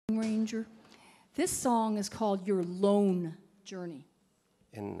Ranger. This song is called Your Lone Journey.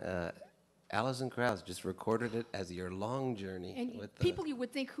 And Alison Krauss just recorded it as Your Long Journey. And with people you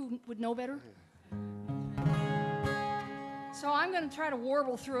would think who would know better. So I'm going to try to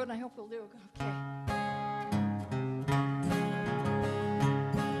warble through it, and I hope you'll do. Okay.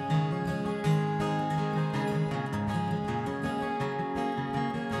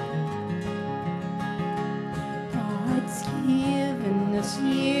 God's given us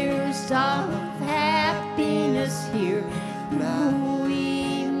years of happiness here. Now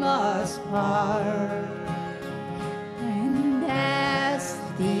we must part. And as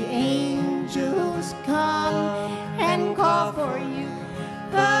the angels come and call for you,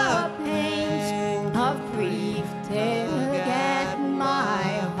 the pains of grief tug at my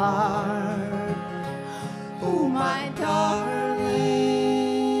heart. Oh, my darling,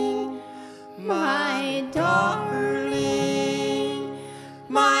 my darling,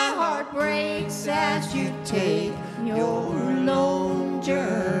 my heart breaks as you take your lone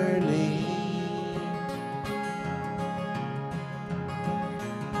journey.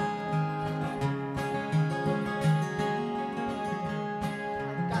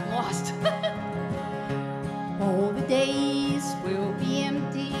 I've gotten lost. All the days will be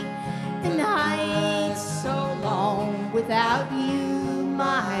empty, the nights so long without you,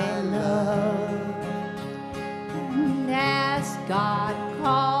 my love. And as God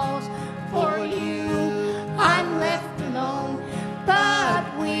calls for you, I'm left alone, but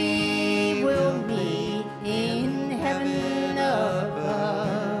we will meet in heaven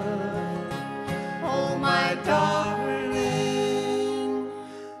above. Oh, my darling,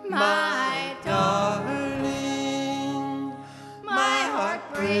 my darling, my heart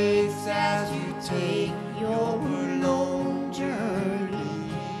breaks as you take your lone journey.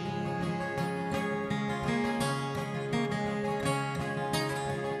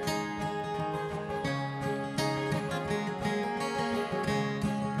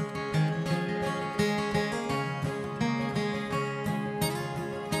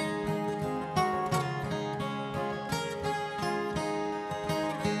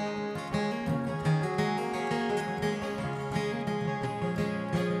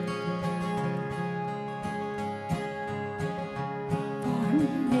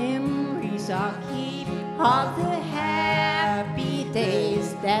 Memories I'll keep of the happy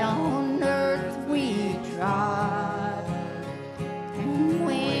days that on earth we trod. And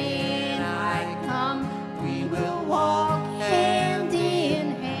when I come, we will walk hand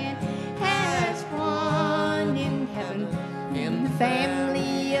in hand as one in heaven in the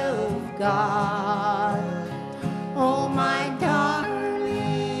family of God. Oh, my darling,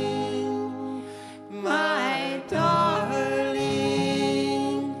 my darling,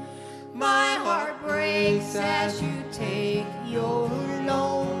 my heart breaks as you take your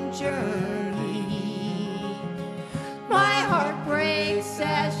lone journey. My heart breaks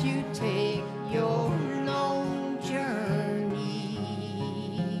as you take your lone journey.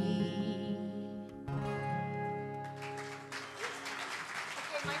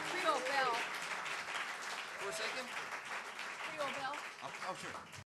 Okay, my trio bell. For a second? Trio bell. Oh, sure.